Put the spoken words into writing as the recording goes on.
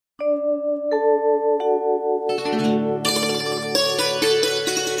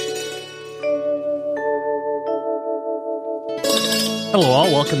Hello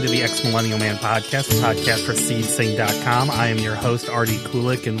all, welcome to the Ex-Millennial Man Podcast, a podcast for SeedSing.com. I am your host, Artie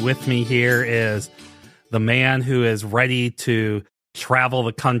Kulik, and with me here is the man who is ready to travel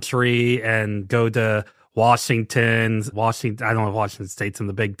the country and go to Washington, I don't know if Washington State's in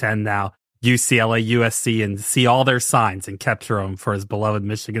the Big Ten now, UCLA, USC, and see all their signs and capture them for his beloved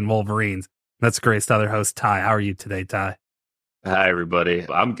Michigan Wolverines. That's Grace, other host, Ty. How are you today, Ty? Hi, everybody.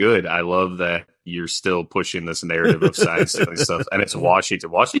 I'm good. I love that you're still pushing this narrative of science and stuff. And it's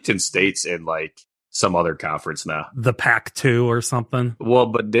Washington. Washington State's in like some other conference now. The Pac-2 or something? Well,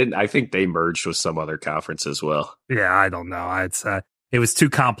 but I think they merged with some other conference as well. Yeah, I don't know. It was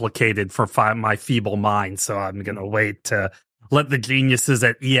too complicated for my feeble mind, so I'm going to wait to let the geniuses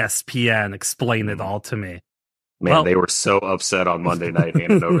at ESPN explain it all to me. Man, they were so upset on Monday night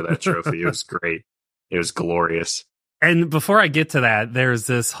handing over that trophy. It was great. It was glorious. And before I get to that, there's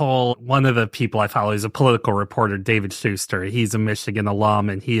this one of the people I follow is a political reporter, David Schuster. He's a Michigan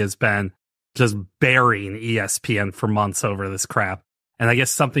alum, and he has been just burying ESPN for months over this crap. And I guess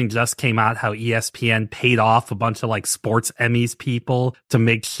something just came out how ESPN paid off a bunch of like sports Emmys people to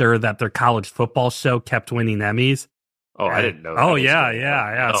make sure that their college football show kept winning Emmys. Oh, I didn't know. Oh,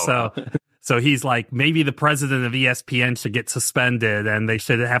 yeah. Oh. So he's like, maybe the president of ESPN should get suspended, and they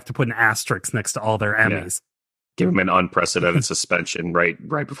should have to put an asterisk next to all their Emmys. Yeah. Give him an unprecedented suspension right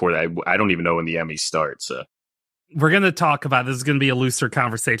before that. I don't even know when the Emmys start. So we're going to talk about this. Is going to be a looser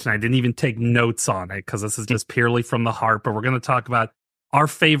conversation. I didn't even take notes on it because this is just purely from the heart. But we're going to talk about our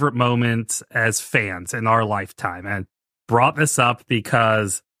favorite moments as fans in our lifetime, and brought this up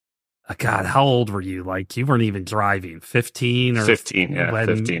because, God, how old were you? Like you weren't even driving, 15 or 15? Yeah,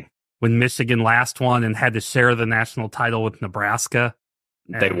 15. When Michigan last won and had to share the national title with Nebraska,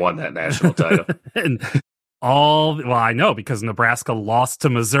 they won that national title. I know because Nebraska lost to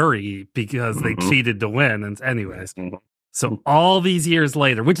Missouri because they cheated to win. And anyways, so all these years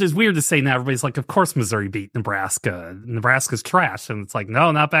later, which is weird to say now, everybody's like, of course Missouri beat Nebraska. Nebraska's trash. And it's like,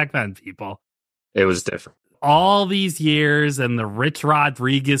 no, not back then, people. It was different. All these years and the Rich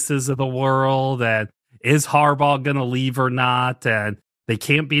Rodriguez's of the world, and is Harbaugh going to leave or not? And they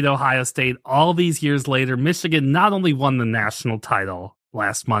can't beat Ohio State. All these years later, Michigan not only won the national title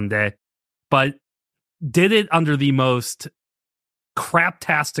last Monday, but did it under the most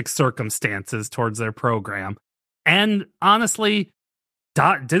craptastic circumstances towards their program. And honestly,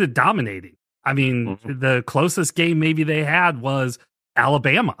 did it dominating. I mean, the closest game maybe they had was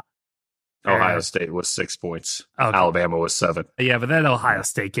Alabama. Ohio State was 6 points. Okay. Alabama was 7. Yeah, but that Ohio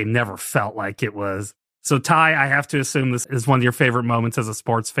State game never felt like it was. So, Ty, I have to assume this is one of your favorite moments as a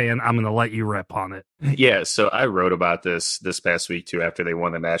sports fan. I'm going to let you rip on it. Yeah, so I wrote about this past week, too, after they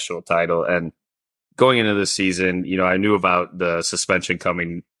won the national title. And going into this season, I knew about the suspension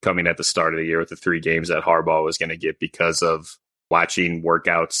coming at the start of the year with the 3 games that Harbaugh was going to get because of watching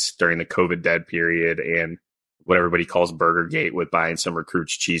workouts during the COVID dead period and what everybody calls Burgergate with buying some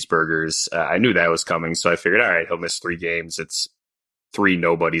recruits cheeseburgers. I knew that was coming, so I figured, all right, he'll miss 3 games. It's 3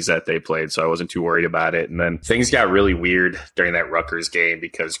 nobodies that they played, so I wasn't too worried about it. And then things got really weird during that Rutgers game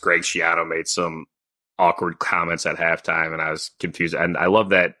because Greg Schiano made some awkward comments at halftime, and I was confused. And I love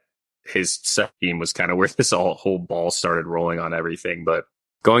that his set team was kind of where this whole ball started rolling on everything. But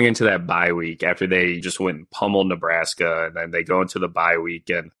going into that bye week, after they just went and pummeled Nebraska, and then they go into the bye week,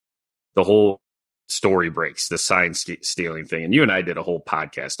 and the whole story breaks, the sign stealing thing. And you and I did a whole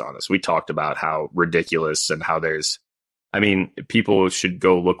podcast on this. We talked about how ridiculous and how people should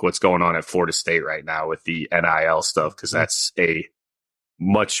go look what's going on at Florida State right now with the NIL stuff, because that's a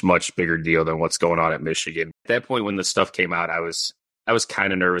much, much bigger deal than what's going on at Michigan. At that point, when the stuff came out, I was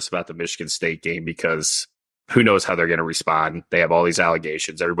kind of nervous about the Michigan State game because who knows how they're going to respond. They have all these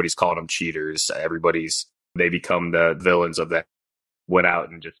allegations. Everybody's calling them cheaters. They become the villains of that. Went out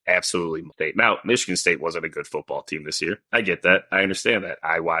and just absolutely state. Now, Michigan State wasn't a good football team this year. I get that. I understand that.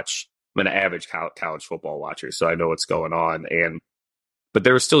 I'm an average college football watcher, so I know what's going on. But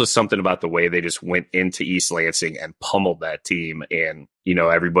there was still just something about the way they just went into East Lansing and pummeled that team. And,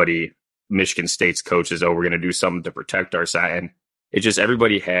 everybody, Michigan State's coaches, we're going to do something to protect our side. And it just,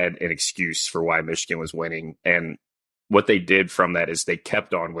 everybody had an excuse for why Michigan was winning. And what they did from that is they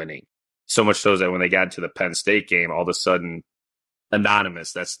kept on winning. So much so that when they got to the Penn State game, all of a sudden,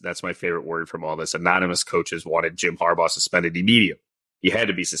 anonymous, that's my favorite word from all this, anonymous coaches wanted Jim Harbaugh suspended immediately. He had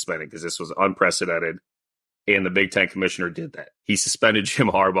to be suspended because this was unprecedented. And the Big Ten commissioner did that. He suspended Jim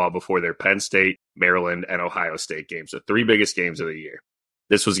Harbaugh before their Penn State, Maryland, and Ohio State games, the 3 biggest games of the year.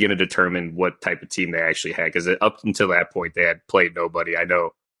 This was going to determine what type of team they actually had, because up until that point, they had played nobody. I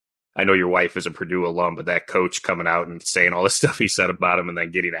know your wife is a Purdue alum, but that coach coming out and saying all the stuff he said about him and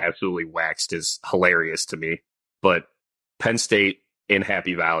then getting absolutely waxed is hilarious to me. But Penn State in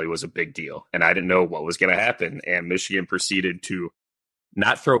Happy Valley was a big deal. And I didn't know what was going to happen. And Michigan proceeded to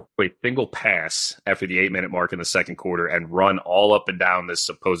not throw a single pass after the 8-minute mark in the second quarter and run all up and down this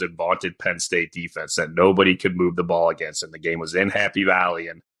supposed vaunted Penn State defense that nobody could move the ball against. And the game was in Happy Valley.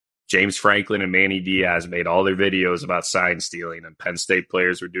 And James Franklin and Manny Diaz made all their videos about sign stealing, and Penn State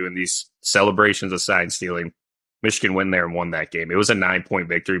players were doing these celebrations of sign stealing. Michigan went there and won that game. It was a 9-point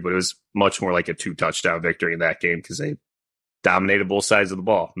victory, but it was much more like a 2-touchdown victory in that game because they dominated both sides of the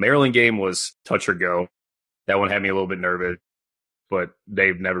ball. Maryland game was touch or go. That one had me a little bit nervous, but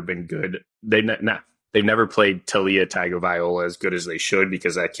they've never been good. They've never played Talia Tagovailoa as good as they should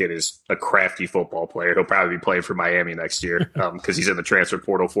because that kid is a crafty football player. He'll probably be playing for Miami next year because he's in the transfer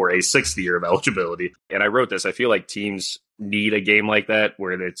portal for a 6th year of eligibility. And I wrote this. I feel like teams need a game like that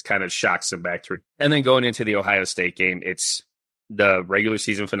where it kind of shocks them back to it. And then going into the Ohio State game, it's the regular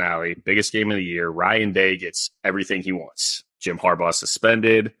season finale, biggest game of the year. Ryan Day gets everything he wants. Jim Harbaugh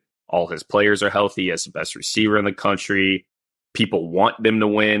suspended. All his players are healthy. He has the best receiver in the country. People want them to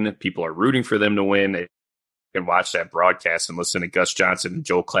win. People are rooting for them to win. You can watch that broadcast and listen to Gus Johnson and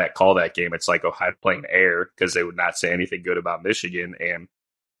Joel Klatt call that game. It's like Ohio playing air because they would not say anything good about Michigan. And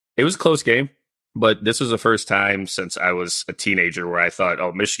it was a close game, but this was the first time since I was a teenager where I thought,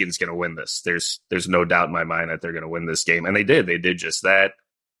 oh, Michigan's going to win this. There's no doubt in my mind that they're going to win this game. And they did. They did just that.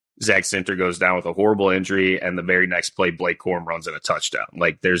 Zach Sinter goes down with a horrible injury, and the very next play, Blake Corum runs in a touchdown.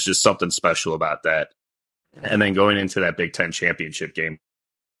 Like, there's just something special about that. And then going into that Big Ten championship game,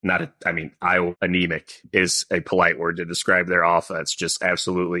 Iowa anemic is a polite word to describe their offense, just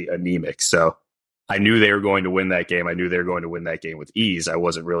absolutely anemic. So I knew they were going to win that game. I knew they were going to win that game with ease. I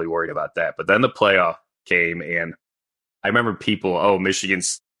wasn't really worried about that. But then the playoff came, and I remember people,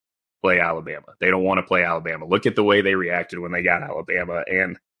 Michigan's play Alabama. They don't want to play Alabama. Look at the way they reacted when they got Alabama.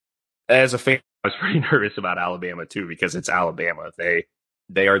 And as a fan, I was pretty nervous about Alabama too, because it's Alabama.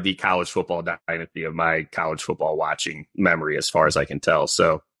 They are the college football dynasty of my college football watching memory, as far as I can tell.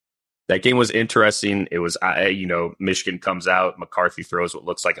 So that game was interesting. It was, Michigan comes out. McCarthy throws what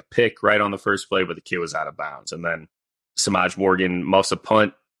looks like a pick right on the first play, but the kid was out of bounds. And then Samaj Morgan muffs a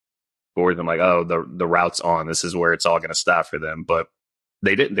punt for them. Like, oh, the route's on. This is where it's all going to stop for them. But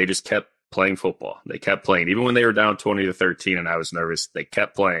they didn't. They just kept playing football. They kept playing. Even when they were down 20-13 and I was nervous, they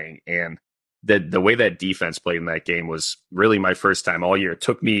kept playing. And the way that defense played in that game was really my first time all year. It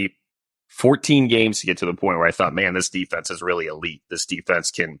took me 14 games to get to the point where I thought, man, this defense is really elite. This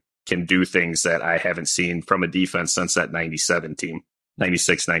defense can do things that I haven't seen from a defense since that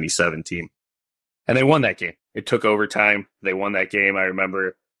 96, 97 team. And they won that game. It took overtime. They won that game. I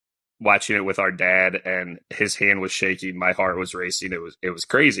remember watching it with our dad, and his hand was shaking. My heart was racing. It was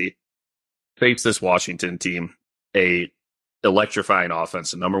crazy. Face this Washington team, a electrifying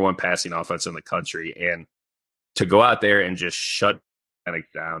offense, the number one passing offense in the country, and to go out there and just shut Penix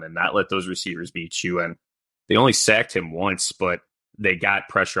down and not let those receivers beat you. And they only sacked him once, but they got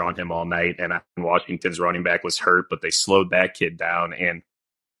pressure on him all night. And Washington's running back was hurt, but they slowed that kid down. And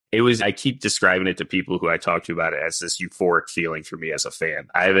I keep describing it to people who I talk to about it as this euphoric feeling for me as a fan.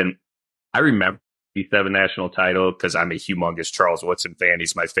 I remember the 7 national title because I'm a humongous Charles Woodson fan.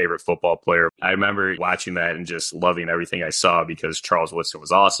 He's my favorite football player. I remember watching that and just loving everything I saw because Charles Woodson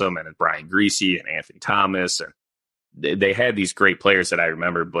was awesome, and Brian Griese and Anthony Thomas. And they had these great players that I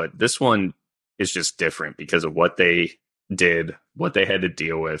remember, but this one is just different because of what they did, what they had to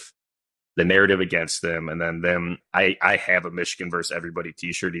deal with, the narrative against them. And then I have a Michigan versus everybody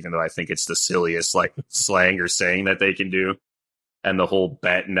t-shirt, even though I think it's the silliest like slang or saying that they can do. And the whole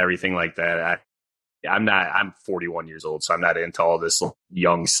bet and everything like that. I'm 41 years old, so I'm not into all this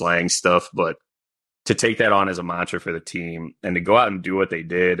young slang stuff, but to take that on as a mantra for the team and to go out and do what they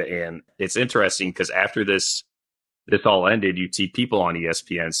did. And it's interesting because after this all ended, you'd see people on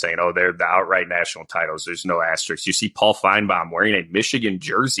ESPN saying, oh, they're the outright national titles. There's no asterisks. You see Paul Feinbaum wearing a Michigan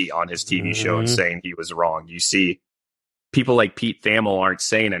jersey on his TV show and saying he was wrong. You see people like Pete Thamel aren't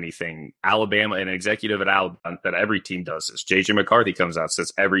saying anything. Alabama, an executive at Alabama, that every team does this. J.J. McCarthy comes out and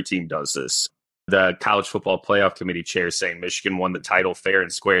says every team does this. The College Football Playoff Committee chair saying Michigan won the title fair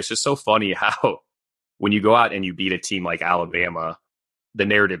and square. It's just so funny how when you go out and you beat a team like Alabama, the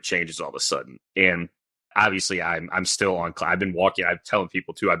narrative changes all of a sudden. And obviously I'm still on. I'm telling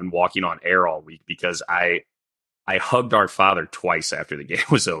people too, I've been walking on air all week because I hugged our father twice after the game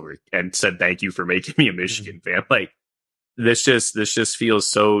was over and said, thank you for making me a Michigan fan. Like this just feels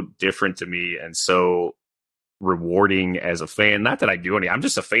so different to me and so rewarding as a fan. Not that I do I'm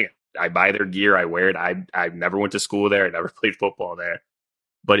just a fan. I buy their gear. I wear it. I never went to school there. I never played football there.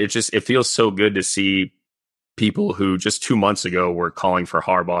 But it feels so good to see people who just 2 months ago were calling for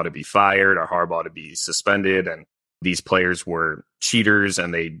Harbaugh to be fired or Harbaugh to be suspended. And these players were cheaters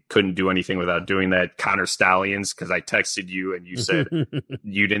and they couldn't do anything without doing that. Connor Stallions, because I texted you and you said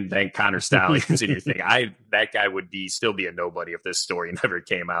you didn't thank Connor Stallions in your thing. That guy would still be a nobody if this story never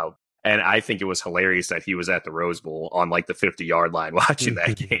came out. And I think it was hilarious that he was at the Rose Bowl on like the 50-yard line watching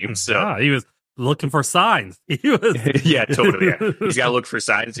that game. So yeah, he was looking for signs. He was yeah, totally. Yeah. He's got to look for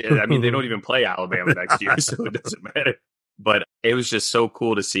signs. I mean, they don't even play Alabama next year, so it doesn't matter. But it was just so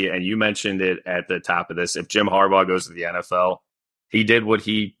cool to see it. And you mentioned it at the top of this. If Jim Harbaugh goes to the NFL, he did what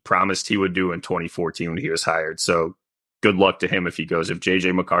he promised he would do in 2014 when he was hired. So good luck to him if he goes. If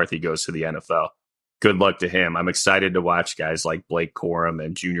JJ McCarthy goes to the NFL, good luck to him. I'm excited to watch guys like Blake Corum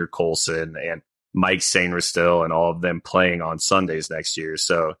and Junior Colson and Mike Sainristil and all of them playing on Sundays next year.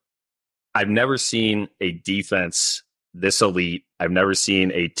 So I've never seen a defense this elite. I've never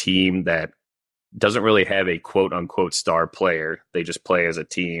seen a team that doesn't really have a quote unquote star player. They just play as a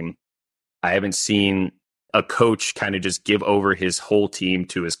team. I haven't seen a coach kind of just give over his whole team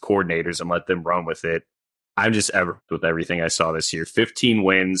to his coordinators and let them run with it. I'm just ever with everything I saw this year. 15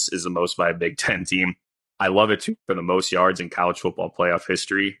 wins is the most by a Big Ten team. I love it too for the most yards in college football playoff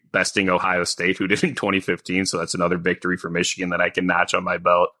history, besting Ohio State, who did in 2015. So that's another victory for Michigan that I can notch on my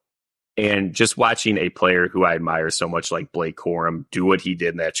belt. And just watching a player who I admire so much like Blake Corum do what he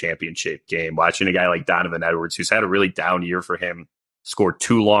did in that championship game, watching a guy like Donovan Edwards, who's had a really down year for him, score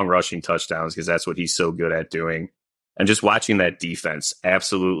 2 long rushing touchdowns because that's what he's so good at doing. And just watching that defense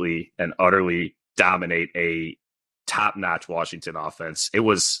absolutely and utterly dominate a top-notch Washington offense. It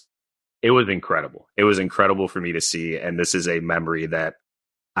was incredible. It was incredible for me to see. And this is a memory that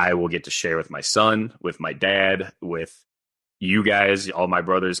I will get to share with my son, with my dad, with you guys, all my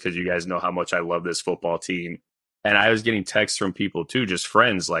brothers, because you guys know how much I love this football team. And I was getting texts from people too, just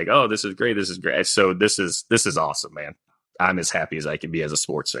friends like, oh, this is great. This is great. So this is awesome, man. I'm as happy as I can be as a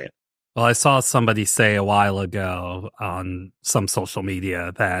sports fan. Well, I saw somebody say a while ago on some social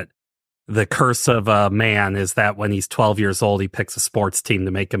media that the curse of a man is that when he's 12 years old, he picks a sports team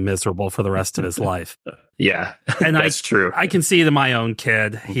to make him miserable for the rest of his life. Yeah, and that's true. I can see it in my own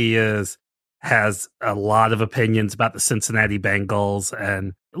kid. He has a lot of opinions about the Cincinnati Bengals.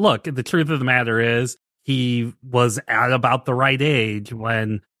 And look, the truth of the matter is he was at about the right age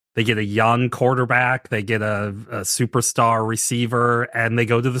when they get a young quarterback, they get a superstar receiver, and they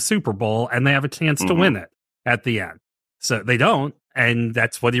go to the Super Bowl and they have a chance to win it at the end. So they don't. And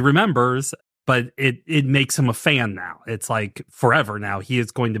that's what he remembers, but it makes him a fan now. It's like forever now. He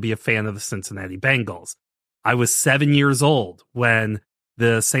is going to be a fan of the Cincinnati Bengals. I was 7 years old when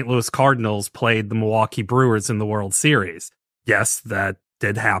the St. Louis Cardinals played the Milwaukee Brewers in the World Series. Yes, that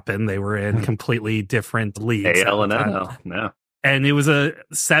did happen. They were in completely different leagues. AL and NL, no. And it was a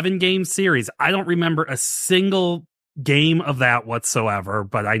 7-game series. I don't remember a single game of that whatsoever,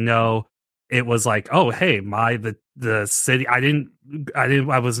 but I know it was like, oh, hey, the city.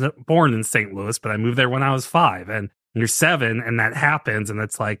 I wasn't born in St. Louis, but I moved there when I was 5. And you're 7, and that happens, and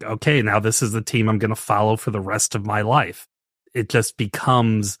it's like, okay, now this is the team I'm going to follow for the rest of my life. It just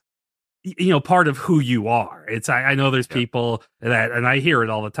becomes, part of who you are. I know there's people that, and I hear it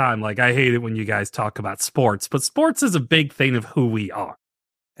all the time, like, I hate it when you guys talk about sports, but sports is a big thing of who we are.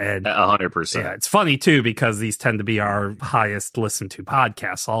 And 100%. Yeah, it's funny too, because these tend to be our highest listened to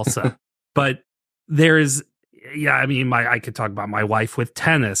podcasts also. But there's, I could talk about my wife with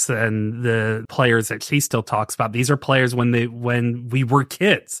tennis and the players that she still talks about. These are players when we were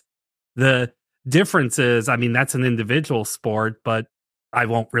kids. The difference is, that's an individual sport, but I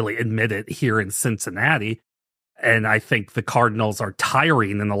won't really admit it here in Cincinnati. And I think the Cardinals are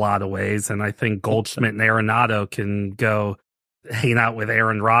tiring in a lot of ways. And I think Goldschmidt and Arenado can go hang out with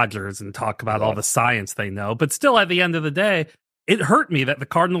Aaron Rodgers and talk about all the science they know. But still, at the end of the day, it hurt me that the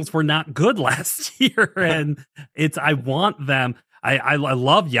Cardinals were not good last year. And I want them. I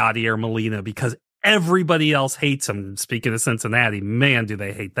love Yadier Molina because everybody else hates him. Speaking of Cincinnati, man, do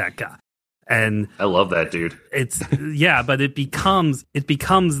they hate that guy. And I love that dude. But it becomes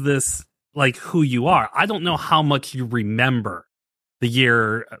this like who you are. I don't know how much you remember the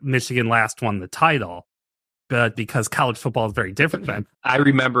year Michigan last won the title, but because college football is very different then. I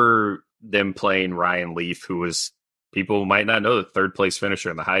remember them playing Ryan Leaf, who was, people might not know, the 3rd place finisher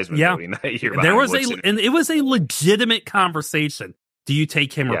in the Heisman voting that year. There was and it was a legitimate conversation. Do you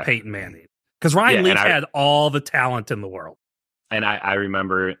take him or Peyton Manning? Because Ryan Leaf had all the talent in the world. And I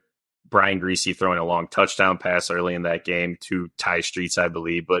remember Brian Griese throwing a long touchdown pass early in that game to Ty Streets, I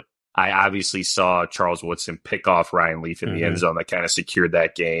believe. But I obviously saw Charles Woodson pick off Ryan Leaf in the end zone that kind of secured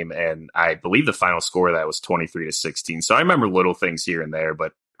that game. And I believe the final score of that was 23-16. So I remember little things here and there,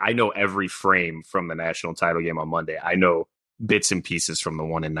 but I know every frame from the national title game on Monday. I know bits and pieces from the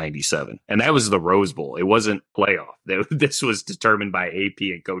one in 97. And that was the Rose Bowl. It wasn't playoff. This was determined by AP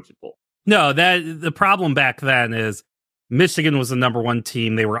and coaching poll. No, the problem back then is Michigan was the number one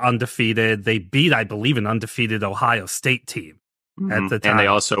team. They were undefeated. They beat, I believe, an undefeated Ohio State team at the time. And they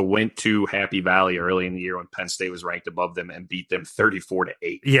also went to Happy Valley early in the year when Penn State was ranked above them and beat them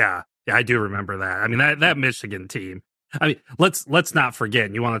 34-8. Yeah, I do remember that. I mean, that Michigan team. I mean, let's not forget,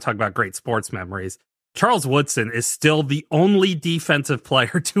 and you want to talk about great sports memories, Charles Woodson is still the only defensive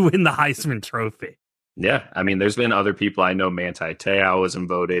player to win the Heisman Trophy. Yeah, I mean, there's been other people. I know Manti Te'o was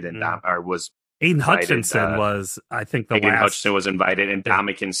voted and was Aiden Hutchinson was, I think, the last. Hutchinson was invited, and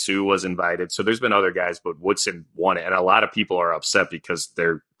Dominican Sue was invited. So there's been other guys, but Woodson won it. And a lot of people are upset because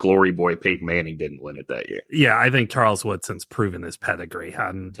their glory boy, Peyton Manning, didn't win it that year. Yeah, I think Charles Woodson's proven his pedigree.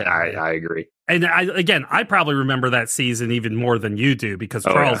 I agree. And I probably remember that season even more than you do because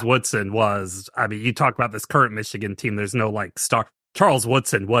Charles Woodson was, I mean, you talk about this current Michigan team, there's no like star. Charles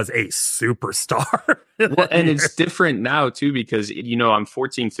Woodson was a superstar. Well, and it's different now, too, because, I'm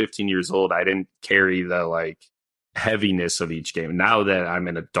 14, 15 years old. I didn't carry the like heaviness of each game. Now that I'm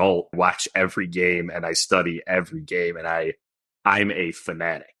an adult, watch every game and I study every game and I'm a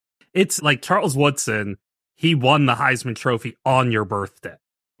fanatic. It's like Charles Woodson, he won the Heisman Trophy on your birthday.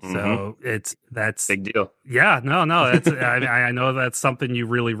 So that's big deal. Yeah, no, that's I know that's something you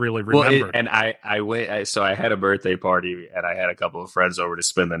really, really remember. Well, and I went. So I had a birthday party, and I had a couple of friends over to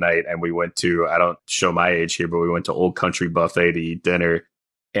spend the night, and we went to. I don't show my age here, but we went to Old Country Buffet to eat dinner,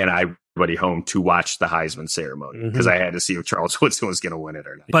 and everybody home to watch the Heisman ceremony because I had to see if Charles Woodson was going to win it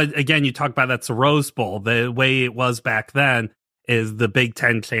or not. But again, you talk about that's the Rose Bowl. The way it was back then is the Big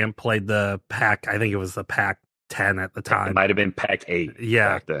Ten champ played the Pac. I think it was the Pac 10 at the time. It might have been Pac 8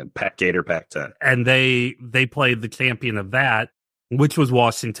 back then. Pac 8 or Pac 10. And they played the champion of that, which was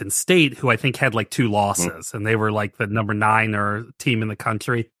Washington State, who I think had like 2 losses, and they were like the number 9 or team in the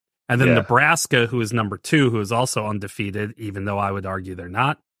country. And then Nebraska, who is number 2, who is also undefeated, even though I would argue they're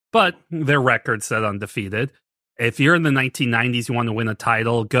not, but their record said undefeated. If you're in the 1990s, you want to win a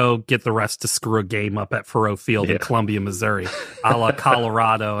title, go get the rest to screw a game up at Faurot Field in Columbia, Missouri, a la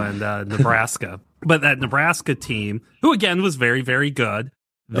Colorado and Nebraska. But that Nebraska team, who again was very, very good,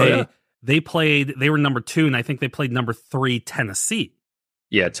 they were number 2, and I think they played number 3 Tennessee.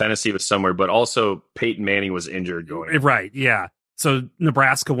 Yeah, Tennessee was somewhere, but also Peyton Manning was injured going in. Right, yeah. So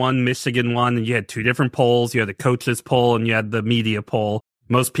Nebraska won, Michigan won, and you had 2 different polls. You had the coaches poll and you had the media poll.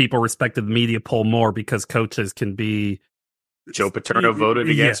 Most people respected the media poll more because coaches can be... Joe Paterno voted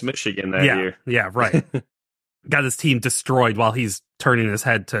against Michigan that year. Yeah, right. Got his team destroyed while he's turning his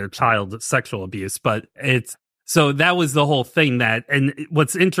head to child sexual abuse. But so that was the whole thing and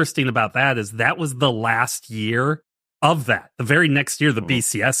what's interesting about that is that was the last year of that. The very next year, the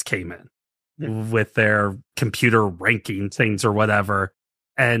BCS came in with their computer ranking things or whatever.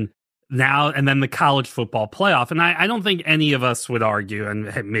 And then the college football playoff. And I don't think any of us would argue,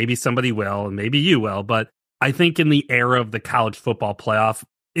 and maybe somebody will, and maybe you will, but I think in the era of the college football playoff,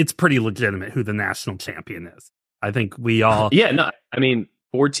 it's pretty legitimate who the national champion is. I think we all... Yeah, no, I mean,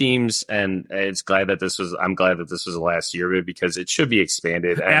 4 teams, and I'm glad that this was the last year of it because it should be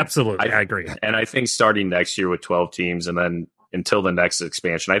expanded. And absolutely, I agree. And I think starting next year with 12 teams and then until the next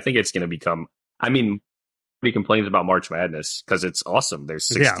expansion, I think it's going to become... I mean, nobody complains about March Madness because it's awesome. There's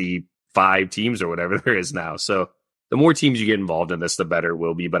 65 teams or whatever there is now. So the more teams you get involved in this, the better it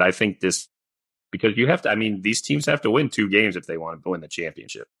will be. But I think this... Because you have to, these teams have to win 2 games if they want to win the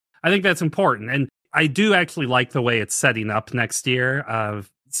championship. I think that's important. And I do actually like the way it's setting up next year.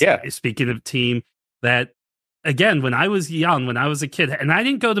 Speaking of team that, again, when I was young, when I was a kid, and I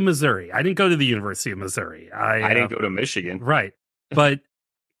didn't go to Missouri. I didn't go to the University of Missouri. I didn't go to Michigan. Right. But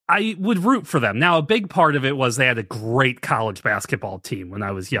I would root for them. Now, a big part of it was they had a great college basketball team when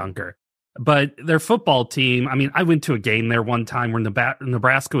I was younger. But their football team, I went to a game there one time where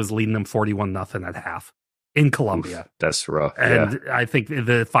Nebraska was leading them 41-0 at half in Columbia. Oof, that's rough. And I think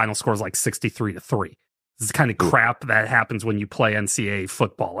the final score is like 63-3. This is kind of crap that happens when you play NCAA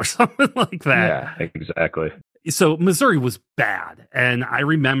football or something like that. Yeah, exactly. So Missouri was bad. And I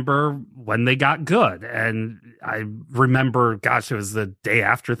remember when they got good. And I remember, it was the day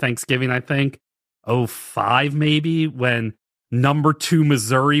after Thanksgiving, I think, 2005 maybe, when number 2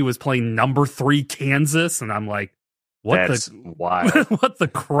 Missouri was playing number 3 Kansas, and I'm like, That's wild. What the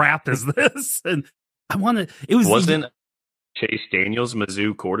crap is this? And wasn't Chase Daniels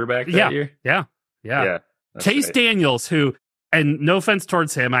Mizzou quarterback that year? Yeah. Chase Daniels, who, and no offense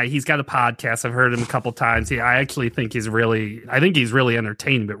towards him, he's got a podcast. I've heard him a couple times. I actually think he's really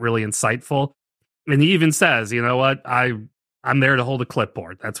entertaining, but really insightful. And he even says, you know what? I'm there to hold a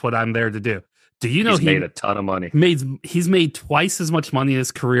clipboard. That's what I'm there to do. Do you know he's made a ton of money? He's made twice as much money in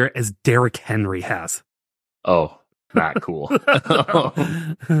his career as Derrick Henry has. Oh, not cool. No.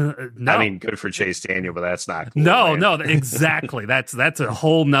 I mean, good for Chase Daniel, but that's not cool. No, exactly. That's a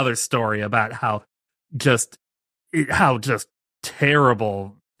whole nother story about how just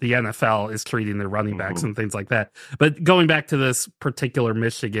terrible the NFL is treating their running backs and things like that. But going back to this particular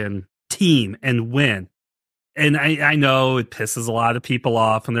Michigan team and win, and I know it pisses a lot of people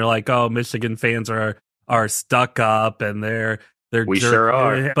off, and they're like, "Oh, Michigan fans are stuck up, and they're we sure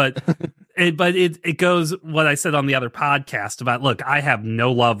are." But it goes what I said on the other podcast about. Look, I have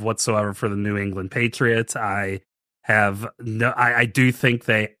no love whatsoever for the New England Patriots. I do think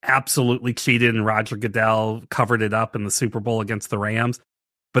they absolutely cheated, and Roger Goodell covered it up in the Super Bowl against the Rams.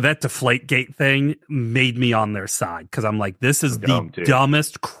 But that Deflategate thing made me on their side, because I'm like, this is the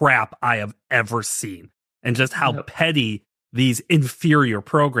dumbest crap I have ever seen. And just how petty these inferior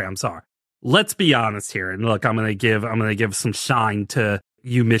programs are. Let's be honest here. And look, I'm going to give some shine to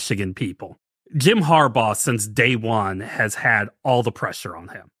you Michigan people. Jim Harbaugh, since day one, has had all the pressure on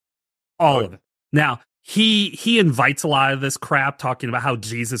him. All of it. Now, he invites a lot of this crap, talking about how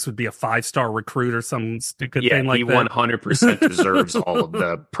Jesus would be a 5-star recruit or some stupid thing like that. He 100% deserves all of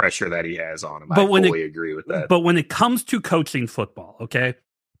the pressure that he has on him. I fully agree with that. But when it comes to coaching football, okay,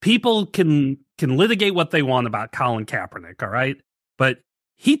 people can litigate what they want about Colin Kaepernick, all right? But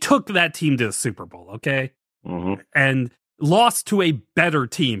he took that team to the Super Bowl, okay? And lost to a better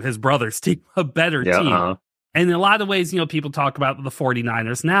team, his brother's team, a better team. And in a lot of ways, people talk about the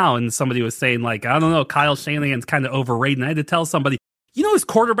 49ers now, and somebody was saying, like, I don't know, Kyle Shanahan's kind of overrated. And I had to tell somebody, his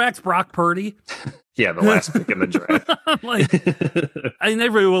quarterback's Brock Purdy. Yeah, the last pick in the draft.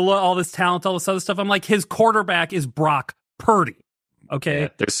 Everybody will all this talent, all this other stuff. I'm like, his quarterback is Brock Purdy. Okay. Yeah,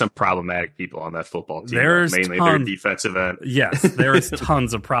 there's some problematic people on that football team. There's mainly their defensive end. Yes, there is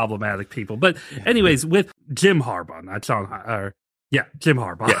tons of problematic people. But anyways, with Jim Harbaugh, not Jim Harbaugh. Yeah, Jim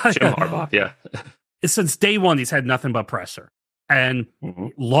Harbaugh. Yeah. Since day one, he's had nothing but pressure, and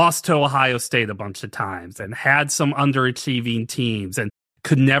lost to Ohio State a bunch of times, and had some underachieving teams, and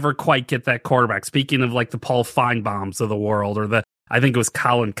could never quite get that quarterback. Speaking of like the Paul Feinbaums of the world, or I think it was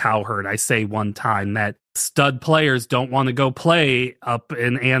Colin Cowherd, I say one time that stud players don't want to go play up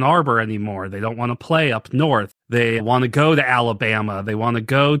in Ann Arbor anymore. They don't want to play up north. They want to go to Alabama. They want to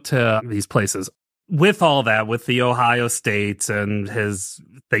go to these places. With all that, with the Ohio States and his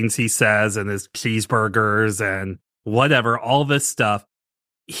things he says and his cheeseburgers and whatever, all this stuff,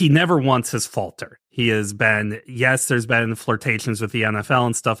 he never once has faltered. He has been, yes, there's been flirtations with the NFL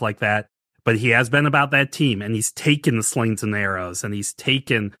and stuff like that, but he has been about that team, and he's taken the slings and arrows, and he's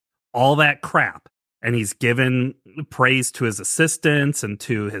taken all that crap, and he's given praise to his assistants and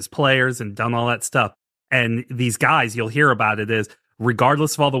to his players and done all that stuff. And these guys, you'll hear about it, is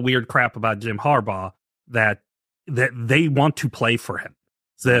regardless of all the weird crap about Jim Harbaugh, that they want to play for him.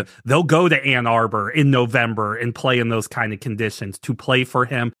 So they'll go to Ann Arbor in November and play in those kind of conditions to play for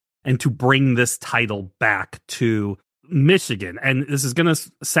him and to bring this title back to Michigan. And this is going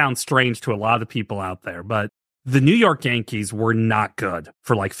to sound strange to a lot of people out there, but the New York Yankees were not good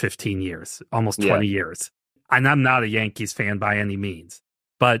for like 15 years, almost 20 years. And I'm not a Yankees fan by any means,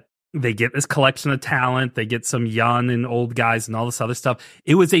 but they get this collection of talent. They get some young and old guys and all this other stuff.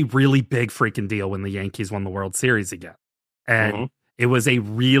 It was a really big freaking deal when the Yankees won the World Series again. And it was a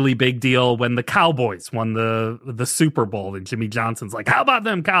really big deal when the Cowboys won the Super Bowl, and Jimmy Johnson's like, how about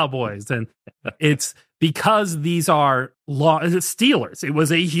them Cowboys? And it's because these are Steelers. It was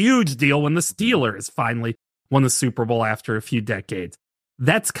a huge deal when the Steelers finally won the Super Bowl after a few decades.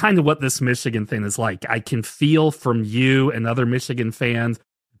 That's kind of what this Michigan thing is like. I can feel from you and other Michigan fans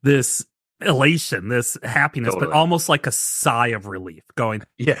this elation, this happiness, but almost like a sigh of relief going,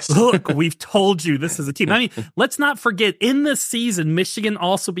 yes, look, we've told you this is a team. I mean, let's not forget, in this season, Michigan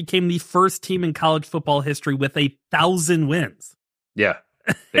also became the first team in college football history with 1,000 wins. Yeah,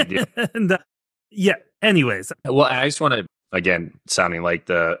 they did. And, anyways. Well, I just want to, again, sounding like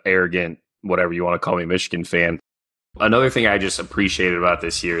the arrogant, whatever you want to call me, Michigan fan. Another thing I just appreciated about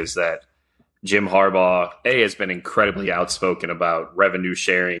this year is that Jim Harbaugh, has been incredibly outspoken about revenue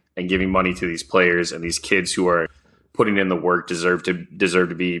sharing and giving money to these players, and these kids who are putting in the work deserve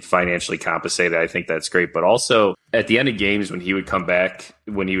to be financially compensated. I think that's great. But also at the end of games, when he would come back,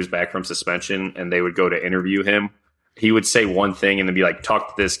 when he was back from suspension and they would go to interview him, he would say one thing and then be like,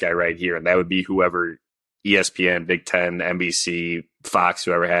 talk to this guy right here. And that would be whoever ESPN, Big Ten, NBC, Fox,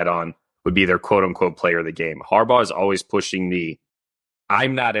 whoever had on, would be their quote unquote player of the game. Harbaugh is always pushing me.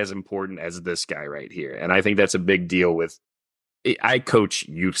 I'm not as important as this guy right here. And I think that's a big deal with, I coach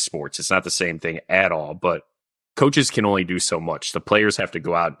youth sports. It's not the same thing at all, but coaches can only do so much. The players have to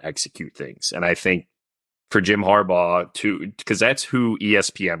go out and execute things. And I think for Jim Harbaugh because that's who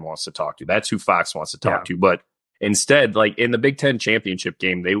ESPN wants to talk to. That's who Fox wants to talk to. But instead, like in the Big Ten championship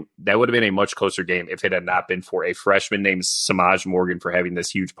game, that would have been a much closer game if it had not been for a freshman named Samaj Morgan for having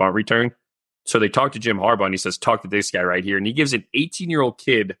this huge punt return. So they talked to Jim Harbaugh and he says, talk to this guy right here. And he gives an 18-year-old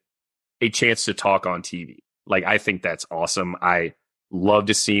kid a chance to talk on TV. Like, I think that's awesome. I love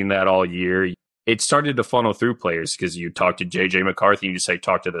to seeing that all year. It started to funnel through players because you talk to JJ McCarthy and you say,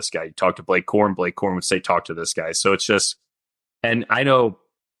 talk to this guy. You talk to Blake Corum would say, talk to this guy. So it's just, and I know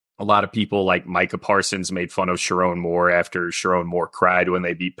a lot of people like Micah Parsons made fun of Sharon Moore after Sharon Moore cried when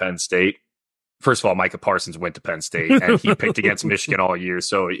they beat Penn State. First of all, Micah Parsons went to Penn State and he picked against Michigan all year.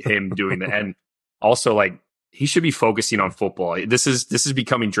 So him doing that, and also like he should be focusing on football. This is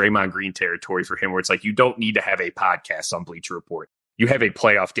becoming Draymond Green territory for him, where it's like you don't need to have a podcast on Bleacher Report. You have a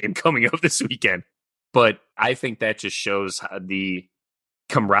playoff game coming up this weekend. But I think that just shows the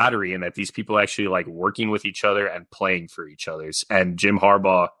camaraderie and that these people actually like working with each other and playing for each other's. And Jim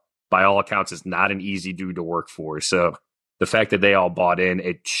Harbaugh, by all accounts, is not an easy dude to work for. So the fact that they all bought in,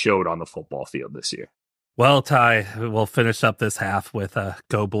 it showed on the football field this year. Well, Ty, we'll finish up this half with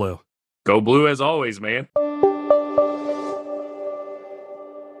Go Blue. Go Blue as always, man.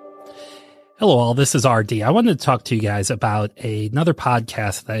 Hello, all. This is RD. I wanted to talk to you guys about another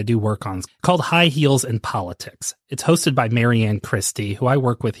podcast that I do work on called High Heels in Politics. It's hosted by Marianne Christie, who I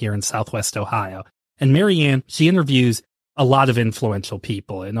work with here in Southwest Ohio. And Marianne, she interviews a lot of influential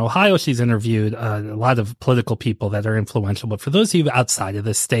people. In Ohio, she's interviewed a lot of political people that are influential. But for those of you outside of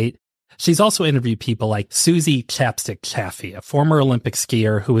this state, she's also interviewed people like Susie Chapstick Chaffee, a former Olympic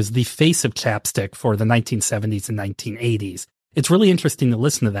skier who was the face of chapstick for the 1970s and 1980s. It's really interesting to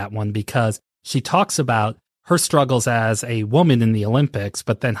listen to that one because she talks about her struggles as a woman in the Olympics,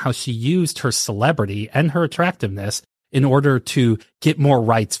 but then how she used her celebrity and her attractiveness in order to get more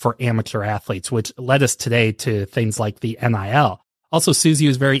rights for amateur athletes, which led us today to things like the NIL. Also, Susie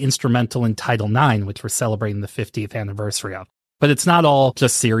was very instrumental in Title IX, which we're celebrating the 50th anniversary of. But it's not all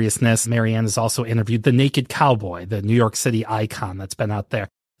just seriousness. Marianne has also interviewed the Naked Cowboy, the New York City icon that's been out there.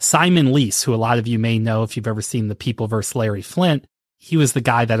 Simon Lease, who a lot of you may know if you've ever seen The People vs. Larry Flynt. He was the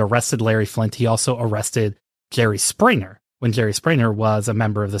guy that arrested Larry Flynt. He also arrested Jerry Springer when Jerry Springer was a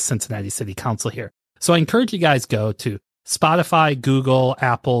member of the Cincinnati City Council here. So I encourage you guys go to Spotify, Google,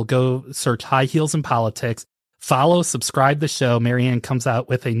 Apple, go search High Heels in Politics, follow, subscribe the show. Marianne comes out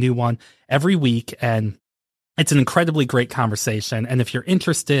with a new one every week, and it's an incredibly great conversation. And if you're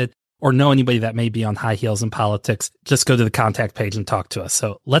interested or know anybody that may be on High Heels in Politics, just go to the contact page and talk to us.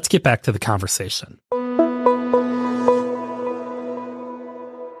 So let's get back to the conversation.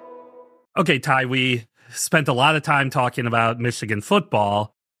 Okay, Ty, we spent a lot of time talking about Michigan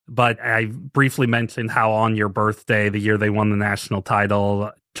football, but I briefly mentioned how on your birthday, the year they won the national title,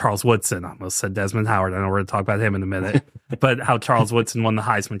 Charles Woodson, I almost said Desmond Howard, I know we're going to talk about him in a minute, but how Charles Woodson won the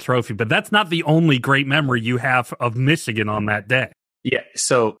Heisman Trophy. But that's not the only great memory you have of Michigan on that day. Yeah,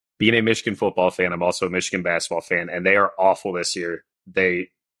 so being a Michigan football fan, I'm also a Michigan basketball fan, and they are awful this year. They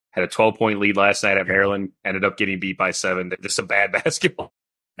had a 12-point lead last night at Maryland, ended up getting beat by 7. They're just a bad basketball.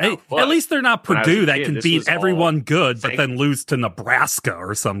 Hey, at least they're not Purdue that can beat everyone good, but then lose to Nebraska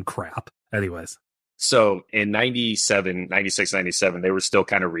or some crap. Anyways. So in 96, 97, they were still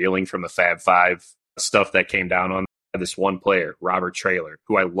kind of reeling from the Fab Five stuff that came down on this one player, Robert Traylor,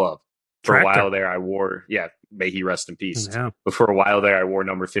 who I love. For a while there, I wore, may he rest in peace. Yeah. But for a while there, I wore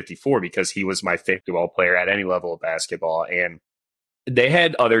number 54 because he was my favorite ball player at any level of basketball. And they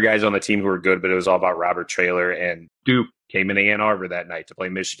had other guys on the team who were good, but it was all about Robert Traylor, and Duke came into Ann Arbor that night to play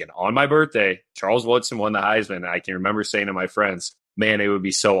Michigan. On my birthday, Charles Woodson won the Heisman, and I can remember saying to my friends, man, it would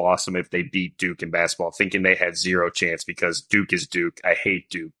be so awesome if they beat Duke in basketball, thinking they had zero chance because Duke is Duke. I hate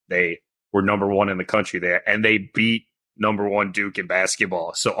Duke. They were number 1 in the country there, and they beat number 1 Duke in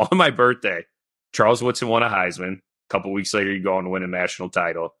basketball. So on my birthday, Charles Woodson won a Heisman. A couple weeks later, you go on to win a national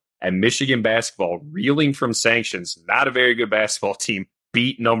title. And Michigan basketball, reeling from sanctions, not a very good basketball team,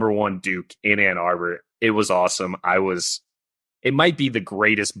 beat number 1 Duke in Ann Arbor. It was awesome. It might be the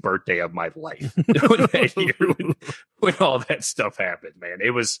greatest birthday of my life when all that stuff happened, man. It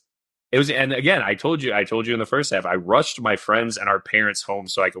was, and again, I told you in the first half, I rushed my friends and our parents home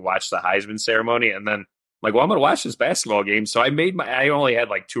so I could watch the Heisman ceremony. And then I'm going to watch this basketball game. So I only had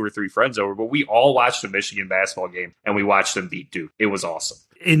like 2 or 3 friends over, but we all watched the Michigan basketball game and we watched them beat Duke. It was awesome.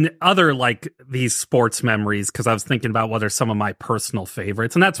 In other these sports memories, because I was thinking about what are some of my personal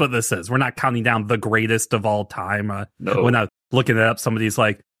favorites, and that's what this is. We're not counting down the greatest of all time. No. When I was looking it up, somebody's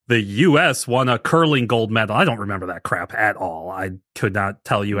like, the U.S. won a curling gold medal. I don't remember that crap at all. I could not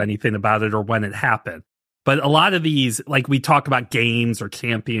tell you anything about it or when it happened. But a lot of these, like we talk about games or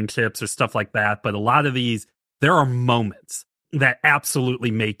championships or stuff like that, but a lot of these, there are moments that absolutely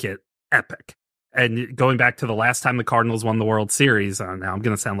make it epic. And going back to the last time the Cardinals won the World Series, now I'm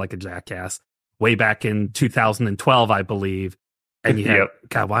going to sound like a jackass, way back in 2012, I believe. And you had,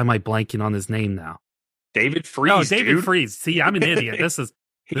 God, why am I blanking on his name now? David Freese. Oh, David Freese. See, I'm an idiot. This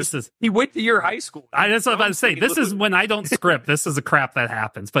is. He went to your high school. That's what I'm about to say. This is when I don't script. This is a crap that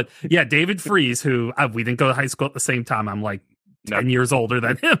happens. But yeah, David Freese, who we didn't go to high school at the same time. I'm like 10 years older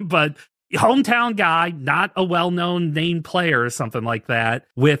than him, but hometown guy, not a well-known named player or something like that.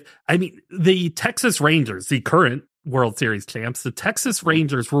 The Texas Rangers, the current World Series champs, the Texas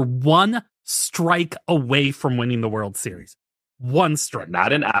Rangers were one strike away from winning the World Series. One strike.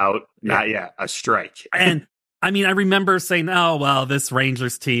 Not an out. Not yet. A strike. And I remember saying, oh, well, this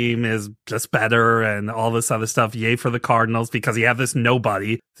Rangers team is just better and all this other stuff. Yay for the Cardinals, because you have this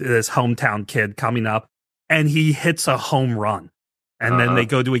nobody, this hometown kid coming up, and he hits a home run. And then they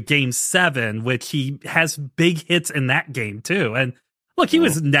go to a game 7, which he has big hits in that game, too. And look, he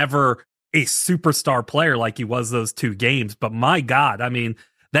was never a superstar player like he was those 2 games. But my God,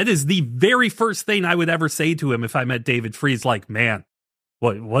 that is the very first thing I would ever say to him if I met David Freese. Like, man,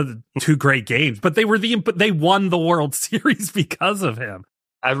 what 2 great games. But they won the World Series because of him.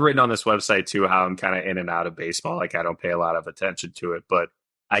 I've written on this website, too, how I'm kind of in and out of baseball. Like, I don't pay a lot of attention to it. But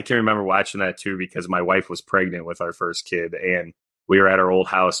I can remember watching that, too, because my wife was pregnant with our first kid. And we were at our old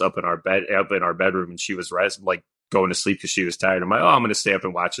house up in our bedroom, and she was going to sleep because she was tired. I'm like, I'm going to stay up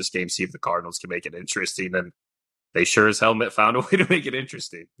and watch this game, see if the Cardinals can make it interesting. And they sure as hell found a way to make it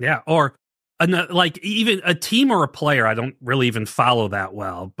interesting. Yeah, or even a team or a player, I don't really even follow that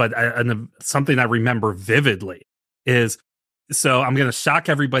well. But something I remember vividly is, so I'm going to shock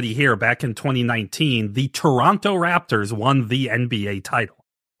everybody here. Back in 2019, the Toronto Raptors won the NBA title.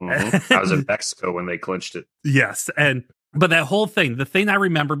 Mm-hmm. I was in Mexico when they clinched it. Yes, but that whole thing, the thing I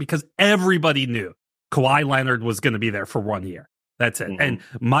remember, because everybody knew Kawhi Leonard was going to be there for 1 year. That's it. Mm-hmm. And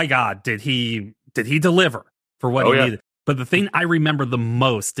my God, did he deliver for what he needed? But the thing I remember the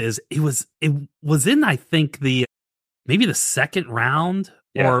most is it was in, I think, maybe the second round,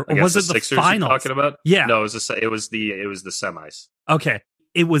 or was it the Sixers finals? You're talking about? Yeah, no, it was the semis. Okay,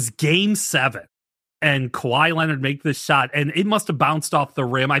 it was game 7, and Kawhi Leonard make this shot, and it must have bounced off the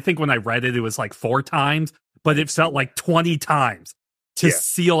rim. I think when I read it, it was like 4 times, but it felt like 20 times to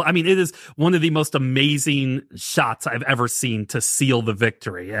seal. It is one of the most amazing shots I've ever seen to seal the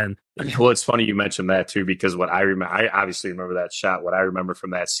victory. And well, it's funny you mentioned that too, because what I remember, I obviously remember that shot. What I remember from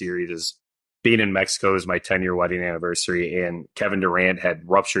that series is being in Mexico. Is my 10-year wedding anniversary, and Kevin Durant had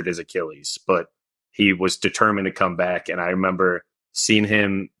ruptured his Achilles, but he was determined to come back. And I remember seeing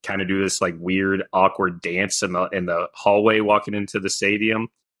him kind of do this like weird, awkward dance in the hallway walking into the stadium,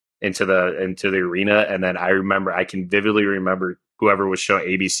 into the arena. And then I can vividly remember whoever was showing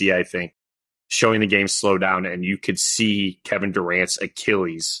ABC, I think, showing the game slow down, and you could see Kevin Durant's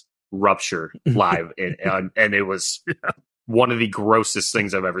Achilles rupture live. and it was one of the grossest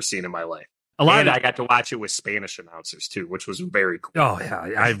things I've ever seen in my life. I got to watch it with Spanish announcers too, which was very cool. Oh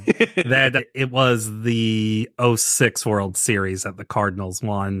yeah, it was the 2006 World Series that the Cardinals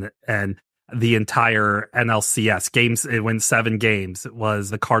won, and the entire NLCS games. It went 7 games. It was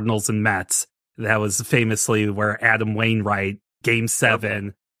the Cardinals and Mets. That was famously where Adam Wainwright, game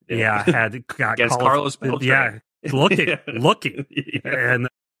 7, got against Carlos Beltran. Yeah, looking, and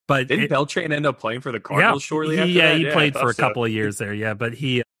but didn't Beltran end up playing for the Cardinals shortly after that? Yeah, he played for a couple of years there. Yeah, but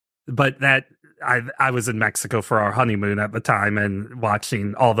I was in Mexico for our honeymoon at the time and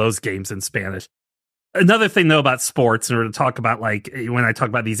watching all those games in Spanish. Another thing, though, about sports, in order to talk about, like, when I talk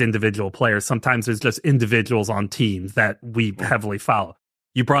about these individual players, sometimes there's just individuals on teams that we heavily follow.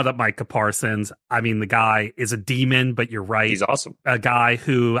 You brought up Micah Parsons. The guy is a demon, but you're right. He's awesome. A guy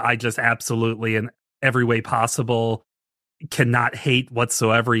who I just absolutely, in every way possible, cannot hate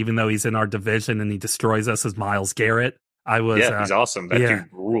whatsoever, even though he's in our division and he destroys us, as Myles Garrett. He's awesome. That dude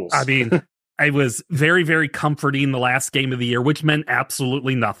rules. It was very, very comforting the last game of the year, which meant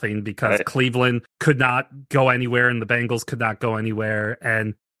absolutely nothing because Cleveland could not go anywhere and the Bengals could not go anywhere.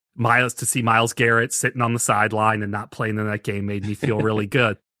 And to see Myles Garrett sitting on the sideline and not playing in that game made me feel really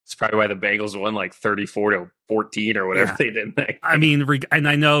good. It's probably why the Bengals won like 34-14 or whatever they did. And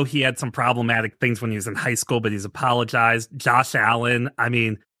I know he had some problematic things when he was in high school, but he's apologized. Josh Allen,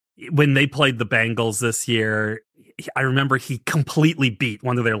 when they played the Bengals this year, I remember he completely beat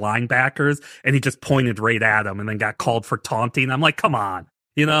one of their linebackers and he just pointed right at him and then got called for taunting. I'm like, come on,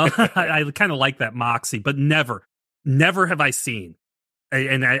 I kind of like that moxie, but never have I seen,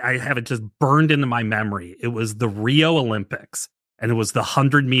 and I have it just burned into my memory. It was the Rio Olympics and it was the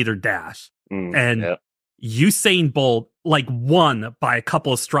 100-meter dash. Usain Bolt like won by a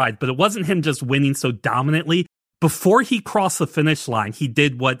couple of strides, but it wasn't him just winning so dominantly. Before he crossed the finish line, he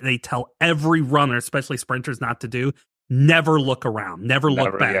did what they tell every runner, especially sprinters, not to do. Never look around, never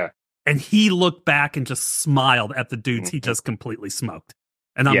look back. Yeah. And he looked back and just smiled at the dudes he just completely smoked.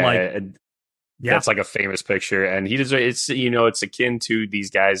 And I'm that's like a famous picture. And he does, it's akin to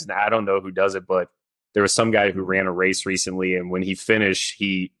these guys. And I don't know who does it, but there was some guy who ran a race recently, and when he finished,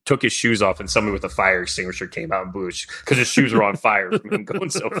 he took his shoes off, and somebody with a fire extinguisher came out and blew because his shoes were on fire from him going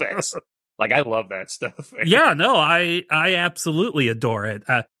so fast. Like, I love that stuff. Yeah, no, I absolutely adore it.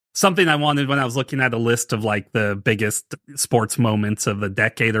 Something I wanted when I was looking at a list of like the biggest sports moments of the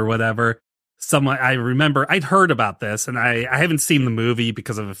decade or whatever. I remember I'd heard about this, and I haven't seen the movie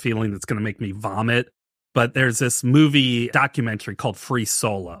because of a feeling that's going to make me vomit. But there's this movie documentary called Free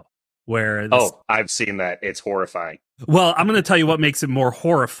Solo. I've seen that. It's horrifying. Well, I'm going to tell you what makes it more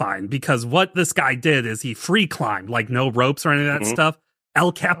horrifying, because what this guy did is he free climbed, like no ropes or any of that stuff,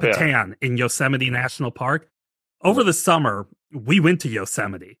 El Capitan in Yosemite National Park. Over the summer, we went to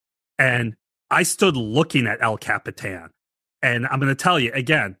Yosemite, and I stood looking at El Capitan. And I'm going to tell you,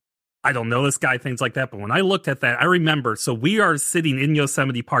 again, I don't know this guy, things like that, but when I looked at that, I remember, so we are sitting in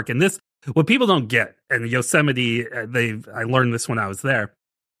Yosemite Park, and this, what people don't get, and Yosemite, I learned this when I was there,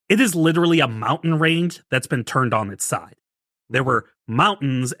 it is literally a mountain range that's been turned on its side. There were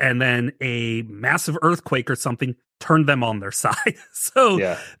mountains, and then a massive earthquake or something turned them on their side.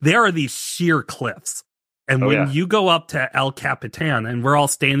 So there are these sheer cliffs. And when you go up to El Capitan, and we're all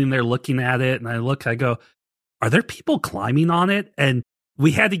standing there looking at it, and I go, are there people climbing on it? And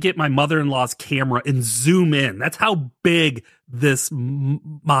we had to get my mother-in-law's camera and zoom in. That's how big this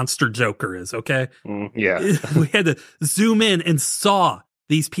monster Joker is, okay? We had to zoom in and saw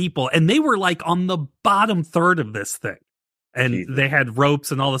these people, and they were like on the bottom third of this thing, and they had ropes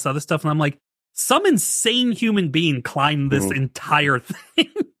and all this other stuff. And I'm like, some insane human being climbed this entire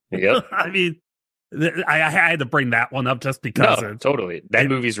thing. Yep. I mean, I had to bring that one up just because. No, totally. That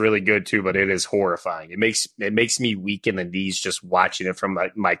movie's really good too, but it is horrifying. It makes me weak in the knees just watching it from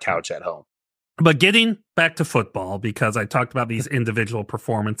my couch at home. But getting back to football, because I talked about these individual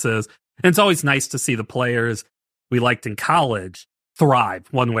performances, and it's always nice to see the players we liked in college thrive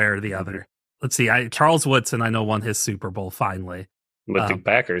one way or the other. Let's see. Charles Woodson, I know, won his Super Bowl finally with the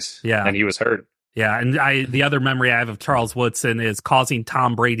Packers. Yeah, and he was hurt. Yeah, and the other memory I have of Charles Woodson is causing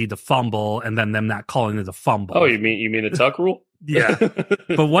Tom Brady to fumble, and then them not calling it a fumble. Oh, you mean the Tuck rule? Yeah.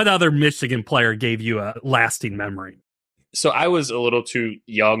 But what other Michigan player gave you a lasting memory? So I was a little too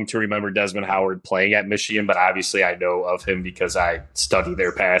young to remember Desmond Howard playing at Michigan, but obviously I know of him because I study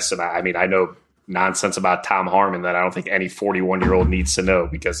their past, and I know nonsense about Tom Harmon that I don't think any 41-year-old needs to know,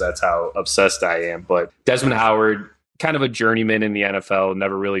 because that's how obsessed I am. But Desmond Howard, kind of a journeyman in the NFL,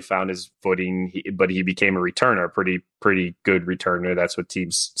 never really found his footing, but he became a returner, pretty good returner. That's what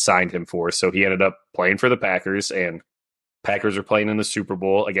teams signed him for. So he ended up playing for the Packers, and Packers are playing in the Super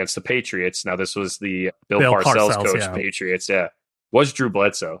Bowl against the Patriots. Now, this was the Bill Parcells coach, Patriots. Yeah. Was Drew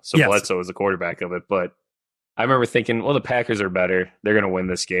Bledsoe. So yes. Bledsoe was the quarterback of it. But I remember thinking, well, the Packers are better. They're going to win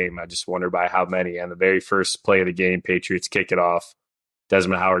this game. I just wonder by how many. And the very first play of the game, Patriots kick it off.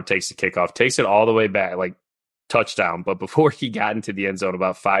 Desmond Howard takes the kickoff, takes it all the way back, like touchdown. But before he got into the end zone,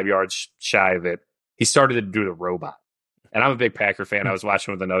 about 5 yards shy of it, he started to do the robot. And I'm a big Packer fan. I was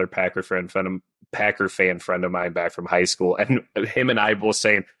watching with another Packer fan friend of mine back from high school, and him and I both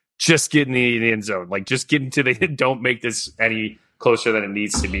saying, just get in the end zone. Like, just get into don't make this any closer than it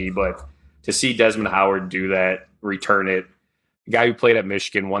needs to be. But to see Desmond Howard do that, return it, the guy who played at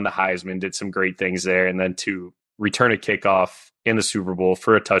Michigan, won the Heisman, did some great things there, and then to return a kickoff in the Super Bowl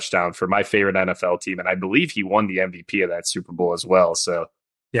for a touchdown for my favorite NFL team. And I believe he won the MVP of that Super Bowl as well. So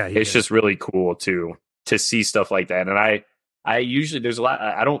yeah, it's just really cool to see stuff like that. And I usually, there's a lot,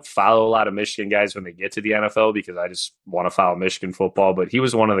 I don't follow a lot of Michigan guys when they get to the NFL because I just want to follow Michigan football. But he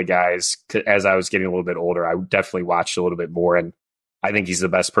was one of the guys, as I was getting a little bit older, I definitely watched a little bit more. And I think he's the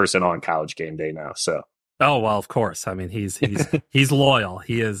best person on College Game Day now. So. Oh, well, of course. I mean, he's loyal.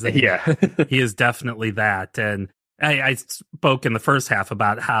 He is. Yeah. He is definitely that. And I spoke in the first half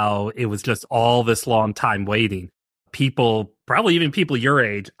about how it was just all this long time waiting. People, probably even people your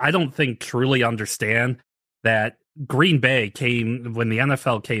age, I don't think truly understand that Green Bay came, when the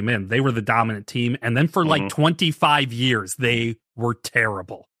NFL came in, they were the dominant team. And then for like 25 years, they were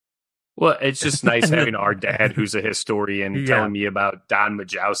terrible. Well, it's just nice having our dad, who's a historian, telling me about Don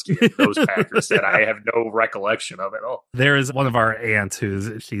Majowski and those Packers that I have no recollection of at all. There is one of our aunts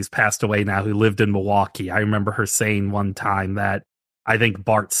she's passed away now, who lived in Milwaukee. I remember her saying one time that I think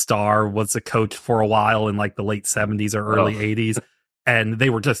Bart Starr was a coach for a while in like the late 70s or early 80s, and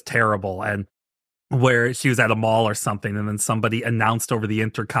they were just terrible. And where she was at a mall or something, and then somebody announced over the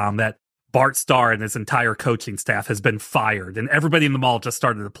intercom that Bart Starr and his entire coaching staff has been fired, and everybody in the mall just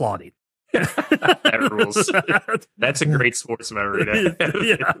started applauding. That rules. That's a great sports memory.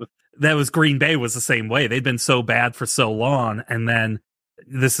 Yeah. That was Green Bay was the same way. They'd been so bad for so long, and then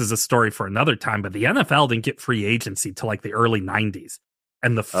this is a story for another time, but the NFL didn't get free agency till like the early 90s.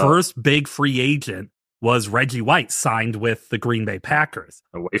 And the first big free agent was Reggie White, signed with the Green Bay Packers.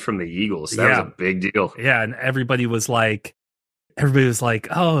 Away from the Eagles. That was a big deal. Yeah, and everybody was like,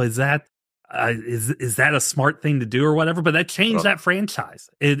 oh, is that a smart thing to do or whatever? But that changed that franchise.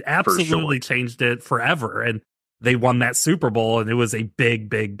 It absolutely changed it forever. And they won that Super Bowl, and it was a big,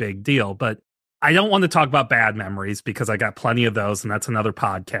 big, big deal. But I don't want to talk about bad memories because I got plenty of those, and that's another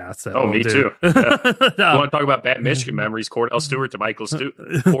podcast. Me too. Yeah. You want to talk about bad Michigan memories? Cordell Stewart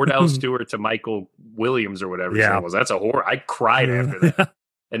to Michael Williams or whatever his name was. That's a horror. I cried after that,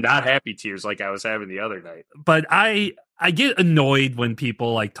 and not happy tears like I was having the other night. But I get annoyed when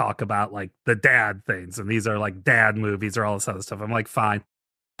people like talk about like the dad things, and these are like dad movies or all this other stuff. I'm like, fine.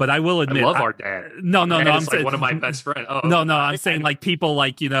 But I will admit, I love our dad. No. I'm saying one of my best friends. I'm saying like people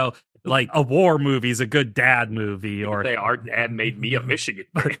like, like a war movie is a good dad movie, or our dad made me a Michigan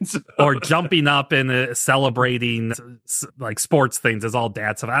fan, or jumping up and celebrating like sports things is all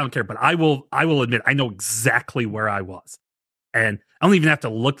dad stuff. I don't care, but I will admit I know exactly where I was, and I don't even have to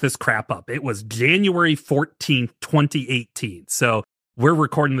look this crap up. It was January 14th, 2018. So we're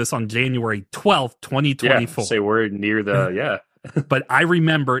recording this on January 12th, 2024. Say we're near the But I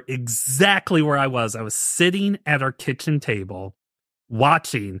remember exactly where I was. I was sitting at our kitchen table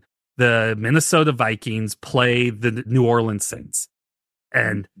watching the Minnesota Vikings play the New Orleans Saints.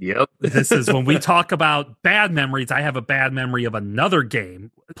 And this is when we talk about bad memories. I have a bad memory of another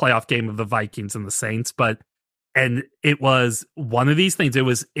game, playoff game of the Vikings and the Saints, and it was one of these things. It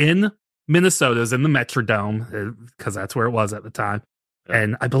was in Minnesota, it was in the Metrodome, because that's where it was at the time.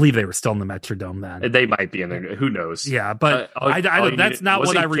 And I believe they were still in the Metrodome then. They might be in there. Who knows? Yeah, but I don't. That's not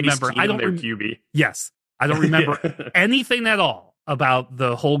what I remember. I don't. QB. Yes, I don't remember anything at all about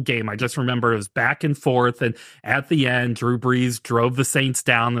the whole game. I just remember it was back and forth, and at the end, Drew Brees drove the Saints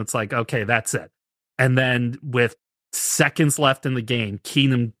down. It's like, okay, that's it. And then with seconds left in the game,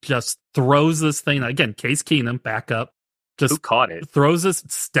 Keenum just throws this thing again. Case Keenum, back up, just who caught it? Throws this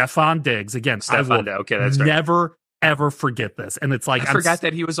Stephon Diggs again. Stephon, okay, that's right. Never ever forget this. And it's like I forgot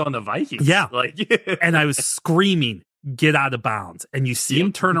that he was on the Vikings. Yeah, and I was screaming, get out of bounds. And you see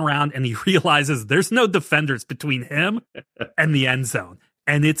him turn around and he realizes there's no defenders between him and the end zone.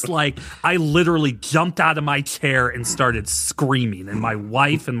 And it's like, I literally jumped out of my chair and started screaming. And my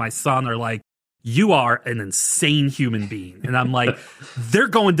wife and my son are like, you are an insane human being. And I'm like, they're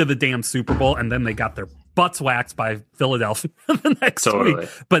going to the damn Super Bowl. And then they got their butts waxed by Philadelphia the next week.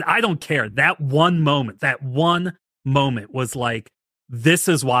 But I don't care. That one moment was like, this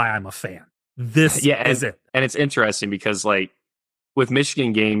is why I'm a fan. This is it. And it's interesting because, like, with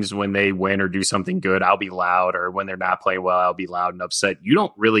Michigan games, when they win or do something good, I'll be loud. Or when they're not playing well, I'll be loud and upset. You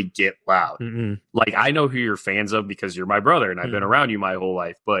don't really get loud. Like, I know who you're fans of because you're my brother and I've been around you my whole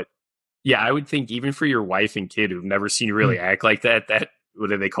life. But yeah, I would think even for your wife and kid who've never seen you really act like that, what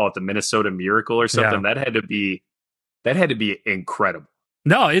do they call it? The Minnesota Miracle or something? Yeah. That had to be incredible.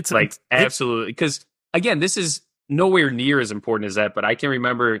 No, it's like absolutely. Because again, this is nowhere near as important as that. But I can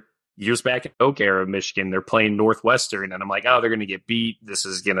remember years back in Oak era of Michigan, they're playing Northwestern, and I'm like, oh, they're going to get beat. This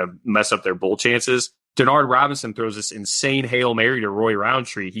is going to mess up their bowl chances. Denard Robinson throws this insane Hail Mary to Roy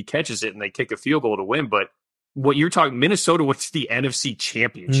Roundtree. He catches it, and they kick a field goal to win. But what you're talking, Minnesota went to the NFC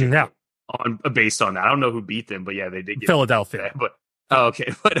Championship based on that. I don't know who beat them, but yeah, they did get Philadelphia. But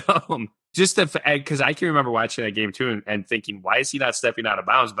okay, but just because I can remember watching that game too and thinking, why is he not stepping out of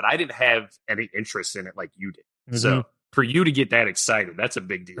bounds? But I didn't have any interest in it like you did. So for you to get that excited, that's a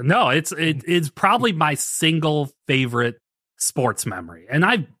big deal. No, it's probably my single favorite sports memory. And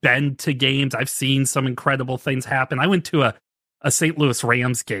I've been to games. I've seen some incredible things happen. I went to a St. Louis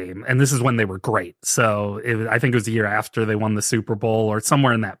Rams game, and this is when they were great. So I think it was the year after they won the Super Bowl or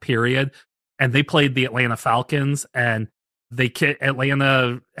somewhere in that period. And they played the Atlanta Falcons, and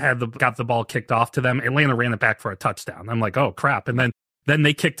Atlanta got the ball kicked off to them. Atlanta ran it back for a touchdown. I'm like, oh crap. And then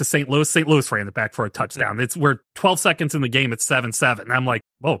they kicked to St. Louis. St. Louis ran it back for a touchdown. We're 12 seconds in the game. It's 7-7. And I'm like,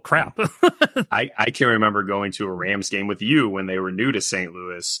 oh, crap. I can remember going to a Rams game with you when they were new to St.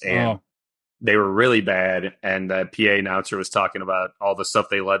 Louis, and they were really bad. And the PA announcer was talking about all the stuff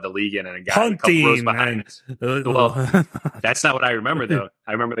they led the league in, and a guy a couple rows behind us. Well, that's not what I remember, though.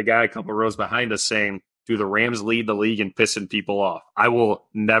 I remember the guy a couple rows behind us saying, do the Rams lead the league in pissing people off? I will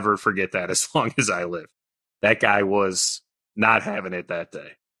never forget that as long as I live. That guy was not having it that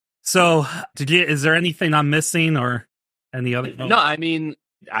day. So, is there anything I'm missing or any other? No, I mean,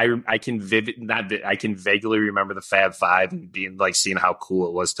 I can I can vaguely remember the Fab Five and being like seeing how cool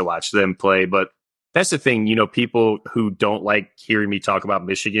it was to watch them play. But that's the thing, people who don't like hearing me talk about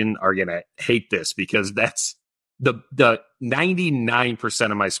Michigan are gonna hate this because that's the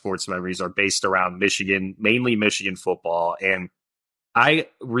 99% of my sports memories are based around Michigan, mainly Michigan football. And I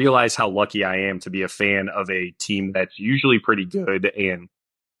realize how lucky I am to be a fan of a team that's usually pretty good. And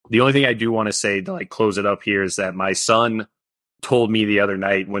the only thing I do want to say to close it up here is that my son told me the other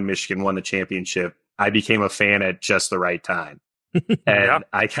night when Michigan won the championship, I became a fan at just the right time. And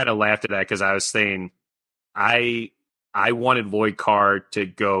I kind of laughed at that because I was saying I wanted Lloyd Carr to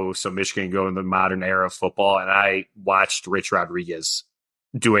go so Michigan can go in the modern era of football. And I watched Rich Rodriguez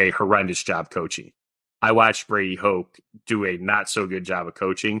do a horrendous job coaching. I watched Brady Hoke do a not so good job of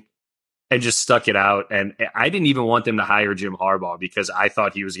coaching and just stuck it out. And I didn't even want them to hire Jim Harbaugh because I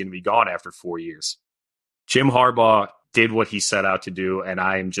thought he was going to be gone after 4 years. Jim Harbaugh did what he set out to do, and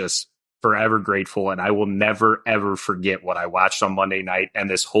I am just forever grateful. And I will never, ever forget what I watched on Monday night and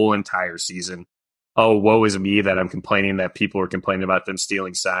this whole entire season. Oh, woe is me that I'm complaining that people are complaining about them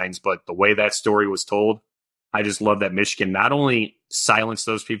stealing signs. But the way that story was told, I just love that Michigan not only silenced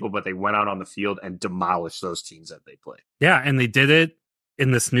those people, but they went out on the field and demolished those teams that they played. Yeah, and they did it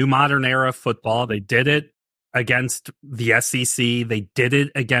in this new modern era of football. They did it against the SEC. They did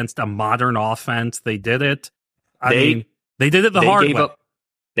it against a modern offense. They did it. They did it the hard way.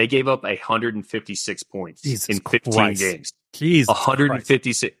 They gave up 156 points in 15 games. Jesus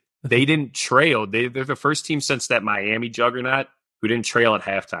 156. Christ. They didn't trail. They're the first team since that Miami juggernaut who didn't trail at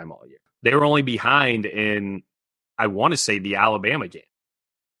halftime all year. They were only behind in, I want to say, the Alabama game.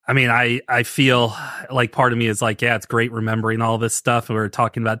 I mean, I feel like part of me is like, yeah, it's great remembering all this stuff. We were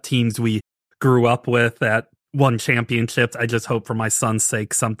talking about teams we grew up with that won championships. I just hope for my son's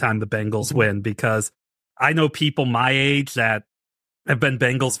sake sometime the Bengals win, because I know people my age that have been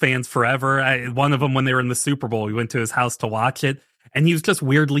Bengals fans forever. One of them, when they were in the Super Bowl, we went to his house to watch it, and he was just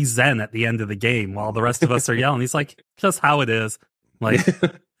weirdly zen at the end of the game while the rest of us are yelling. He's like, just how it is. Like,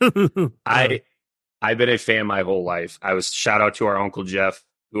 I've been a fan my whole life. Shout out to our Uncle Jeff,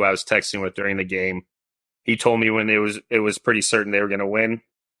 who I was texting with during the game. He told me when it was pretty certain they were going to win,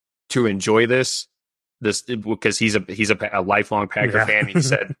 to enjoy this because he's a lifelong Packer fan. He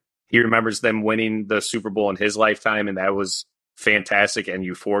said he remembers them winning the Super Bowl in his lifetime, and that was fantastic and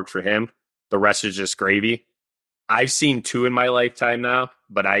euphoric for him. The rest is just gravy. I've seen 2 in my lifetime now,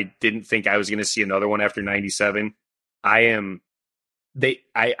 but I didn't think I was going to see another one after 97. I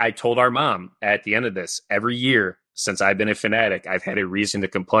told our mom at the end of this, every year since I've been a fanatic, I've had a reason to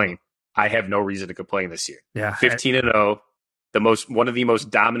complain. I have no reason to complain this year. Yeah, 15-0, one of the most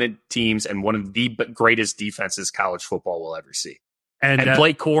dominant teams and one of the greatest defenses college football will ever see. And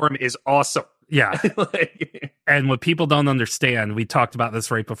Blake Corum is awesome. Yeah. And what people don't understand, we talked about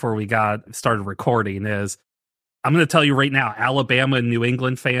this right before we started recording, is I'm going to tell you right now, Alabama and New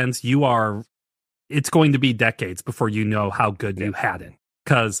England fans, it's going to be decades before you know how good you had it.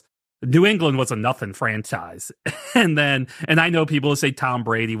 Because New England was a nothing franchise. and I know people will say Tom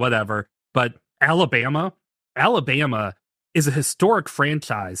Brady, whatever, but Alabama is a historic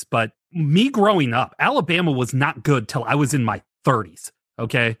franchise. But me growing up, Alabama was not good till I was in my 30s.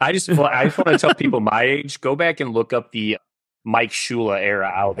 Okay. I just want to tell people my age, go back and look up the Mike Shula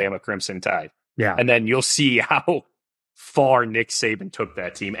era Alabama Crimson Tide. Yeah. And then you'll see how far Nick Saban took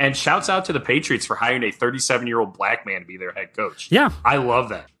that team. And shouts out to the Patriots for hiring a 37-year-old black man to be their head coach. Yeah. I love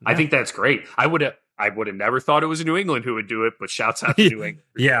that. Yeah. I think that's great. I would have never thought it was New England who would do it, but shouts out to New England.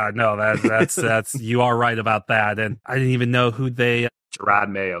 Yeah, no, that's you are right about that. And I didn't even know who they Gerard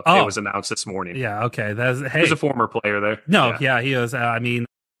Mayo. It was announced this morning. Yeah, okay. He was a former player there. No, yeah he was. I mean,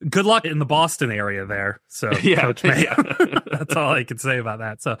 good luck in the Boston area there. So, yeah, Coach Mayo. That's all I can say about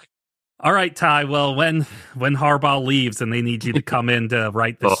that. So, all right, Ty. Well, when Harbaugh leaves and they need you to come in to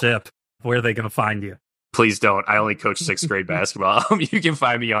right the ship, where are they going to find you? Please don't. I only coach 6th grade basketball. You can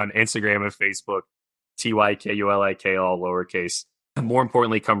find me on Instagram and Facebook, TYKULIK, all lowercase. More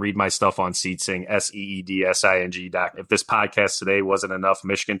importantly, come read my stuff on SeedSing, SEEDSING. If this podcast today wasn't enough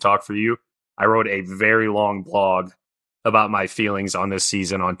Michigan talk for you, I wrote a very long blog about my feelings on this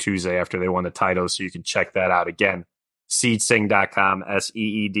season on Tuesday after they won the title, so you can check that out again. SeedSing.com,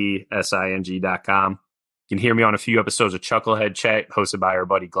 SEEDSING.com. You can hear me on a few episodes of Chucklehead Chat, hosted by our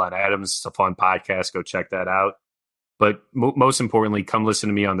buddy Glenn Adams. It's a fun podcast. Go check that out. But most importantly, come listen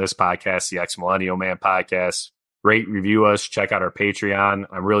to me on this podcast, the Ex-Millennial Man Podcast. Rate, review us, check out our Patreon.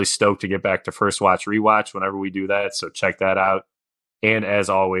 I'm really stoked to get back to First Watch Rewatch whenever we do that, so check that out. And as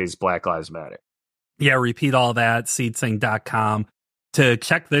always, Black Lives Matter. Yeah, repeat all that, SeedSing.com. to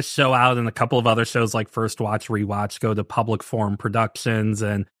check this show out and a couple of other shows like First Watch, Rewatch, go to Public Forum Productions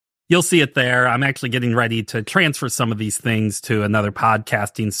and you'll see it there. I'm actually getting ready to transfer some of these things to another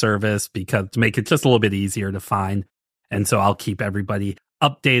podcasting service because to make it just a little bit easier to find. And so I'll keep everybody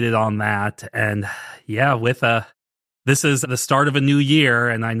updated on that. And yeah, this is the start of a new year.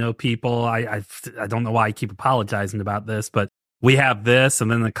 And I know people, I don't know why I keep apologizing about this, but we have this, and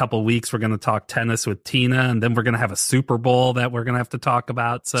then in a couple of weeks, we're going to talk tennis with Tina, and then we're going to have a Super Bowl that we're going to have to talk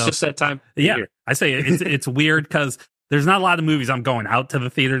about. So it's just that time. Yeah, I say it's weird because there's not a lot of movies I'm going out to the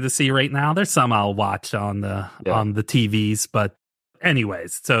theater to see right now. There's some I'll watch on the TVs, but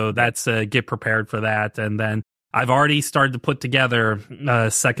anyways, so that's get prepared for that. And then I've already started to put together a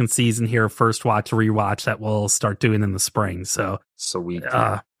second season here, First Watch, Rewatch, that we'll start doing in the spring. So sweet.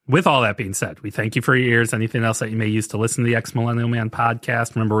 With all that being said, we thank you for your ears. Anything else that you may use to listen to the Ex-Millennial Man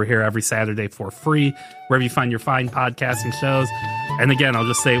podcast, remember we're here every Saturday for free, wherever you find your fine podcasting shows. And again, I'll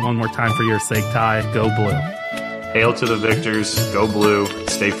just say it one more time for your sake, Ty, go blue. Hail to the victors, go blue,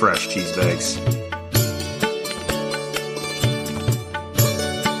 stay fresh, cheese bags.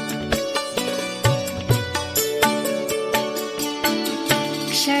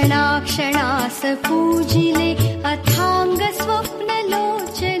 क्षणाक्षणास पूजिले अथांग स्वप्न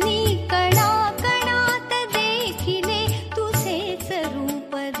लोचनी कणा कणात देखिले तुझेच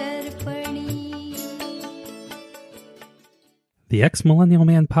रूप दर्पणी. The Ex-Millennial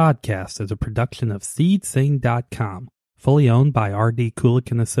Man podcast is a production of SeedSing.com, fully owned by R.D.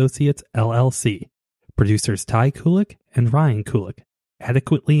 Kulik and Associates, LLC. Producers Ty Kulik and Ryan Kulik,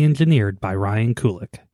 adequately engineered by Ryan Kulik.